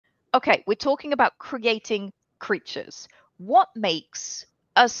Okay, we're talking about creating creatures. What makes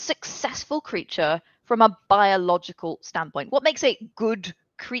a successful creature from a biological standpoint? What makes a good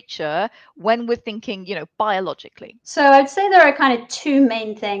creature when we're thinking, biologically? So I'd say there are kind of two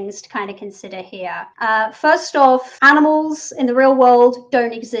main things to kind of consider here. First off, animals in the real world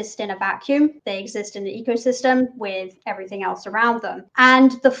don't exist in a vacuum. They exist in an ecosystem with everything else around them.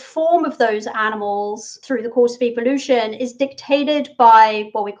 And the form of those animals through the course of evolution is dictated by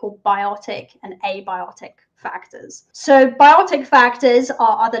what we call biotic and abiotic factors. So biotic factors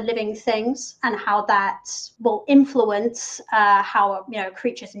are other living things and how that will influence how a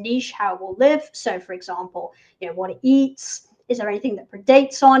creature's niche, how it will live. So for example, what it eats, is there anything that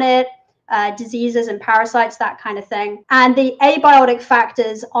predates on it, diseases and parasites, that kind of thing. And the abiotic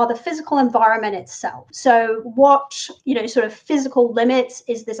factors are the physical environment itself. So what, sort of physical limits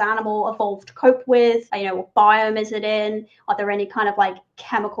is this animal evolved to cope with? What biome is it in? Are there any kind of like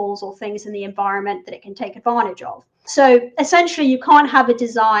chemicals or things in the environment that it can take advantage of? So essentially, you can't have a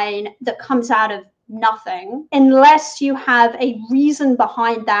design that comes out of nothing unless you have a reason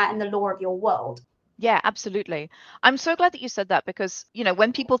behind that in the lore of your world. Yeah, absolutely. I'm so glad that you said that because,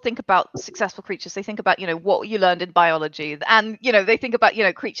 when people think about successful creatures, they think about, what you learned in biology and, they think about,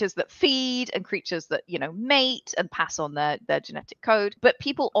 creatures that feed and creatures that, mate and pass on their genetic code. But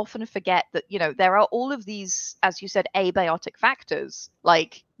people often forget that, there are all of these, as you said, abiotic factors,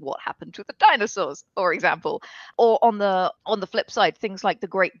 like what happened to the dinosaurs, for example, or on the flip side, things like the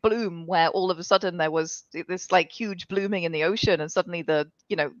Great Bloom, where all of a sudden there was this like huge blooming in the ocean and suddenly the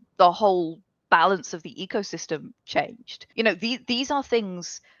whole balance of the ecosystem changed. These are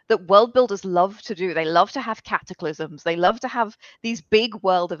things that world builders love to do. They love to have cataclysms. They love to have these big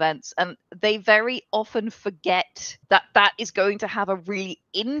world events, and they very often forget that that is going to have a really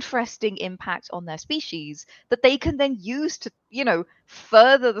interesting impact on their species that they can then use to,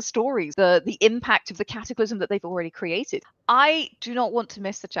 further the stories, the impact of the cataclysm that they've already created. I do not want to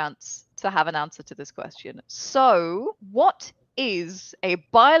miss the chance to have an answer to this question. So, what is a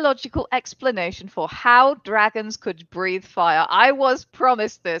biological explanation for how dragons could breathe fire? I was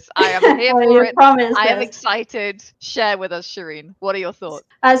promised this. I am here for it. I am excited. Share with us, Shirin. What are your thoughts?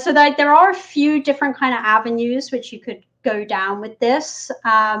 So there are a few different kind of avenues which you could go down with this.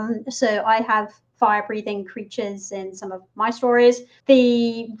 So I have fire-breathing creatures in some of my stories.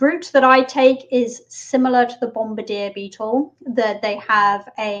 The route that I take is similar to the bombardier beetle, that they have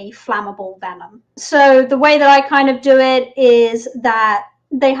a flammable venom. So the way that I kind of do it is that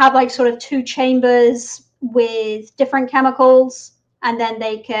they have like sort of two chambers with different chemicals, and then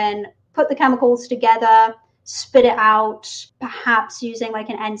they can put the chemicals together, spit it out, perhaps using like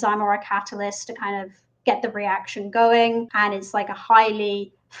an enzyme or a catalyst to kind of get the reaction going. And it's like a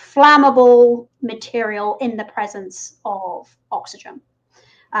highly flammable material in the presence of oxygen.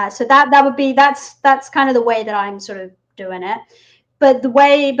 So that's kind of the way that I'm sort of doing it. But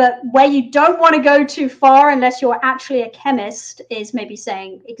where you don't want to go too far unless you're actually a chemist is maybe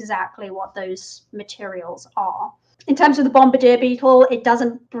saying exactly what those materials are. In terms of the bombardier beetle, it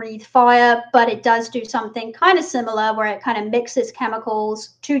doesn't breathe fire, but it does do something kind of similar where it kind of mixes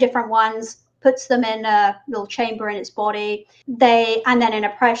chemicals, two different ones, puts them in a little chamber in its body. And then in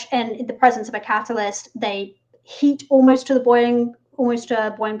the presence of a catalyst, they heat almost to a boiling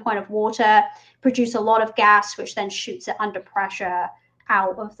point of water, produce a lot of gas, which then shoots it under pressure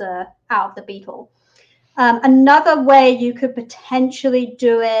out of the beetle. Another way you could potentially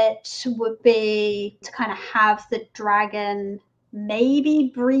do it would be to kind of have the dragon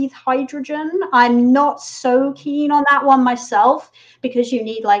maybe breathe hydrogen. I'm not so keen on that one myself because you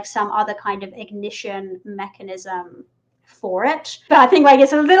need like some other kind of ignition mechanism for it. But I think like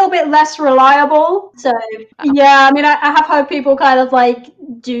it's a little bit less reliable. So yeah, I mean, I have heard people kind of like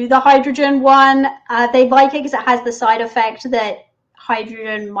do the hydrogen one. They like it because it has the side effect that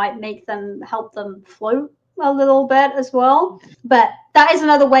hydrogen might help them float a little bit as well. But that is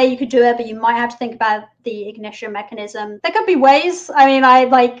another way you could do it, but you might have to think about the ignition mechanism. There could be ways. I mean, I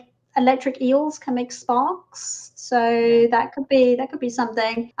like electric eels can make sparks, so that could be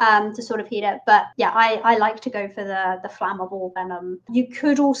something to sort of heat it. But yeah, I like to go for the flammable venom. You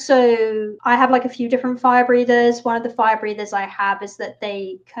could also, I have like a few different fire breathers. One of the fire breathers I have is that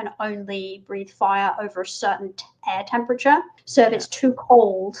they can only breathe fire over a certain air temperature. So if it's too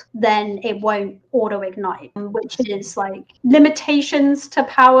cold, then it won't auto ignite, which is like limitations to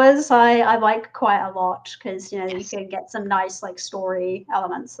powers I like quite a lot because you can get some nice like story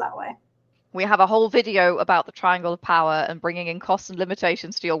elements that way. We have a whole video about the triangle of power and bringing in costs and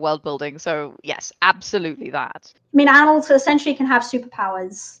limitations to your world building. So yes, absolutely that. I mean, animals essentially can have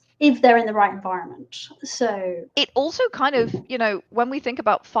superpowers if they're in the right environment. So it also kind of, you know, when we think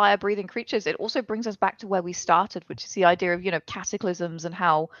about fire breathing creatures, it also brings us back to where we started, which is the idea of, you know, cataclysms and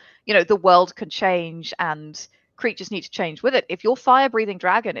how, you know, the world can change and creatures need to change with it. If your fire breathing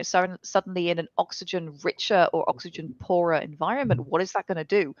dragon is suddenly in an oxygen richer or oxygen poorer environment, what is that going to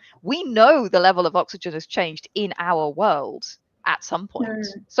do? We know the level of oxygen has changed in our world at some point.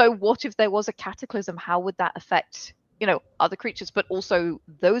 So what if there was a cataclysm? How would that affect, you know, other creatures, but also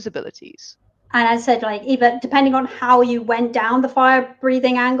those abilities? And as I said, like, even depending on how you went down the fire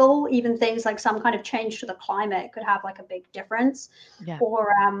breathing angle, even things like some kind of change to the climate could have like a big difference. Yeah.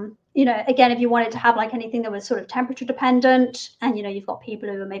 Or, you know, again, if you wanted to have like anything that was sort of temperature dependent, and, you know, you've got people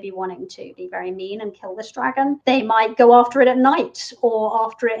who are maybe wanting to be very mean and kill this dragon, they might go after it at night or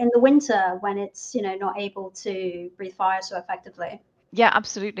after it in the winter when it's, you know, not able to breathe fire so effectively. Yeah,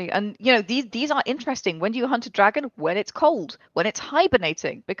 absolutely. And you know, these are interesting. When do you hunt a dragon? When it's cold, when it's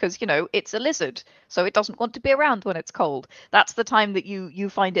hibernating, because you know, it's a lizard, so it doesn't want to be around when it's cold. That's the time that you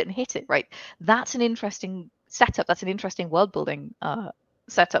find it and hit it, right? That's an interesting setup. That's an interesting world building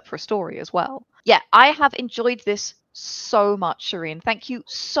setup for a story as well. Yeah, I have enjoyed this so much, Shirin. Thank you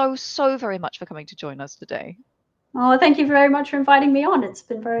so very much for coming to join us today. Oh, thank you very much for inviting me on. It's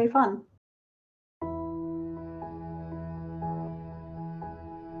been very fun.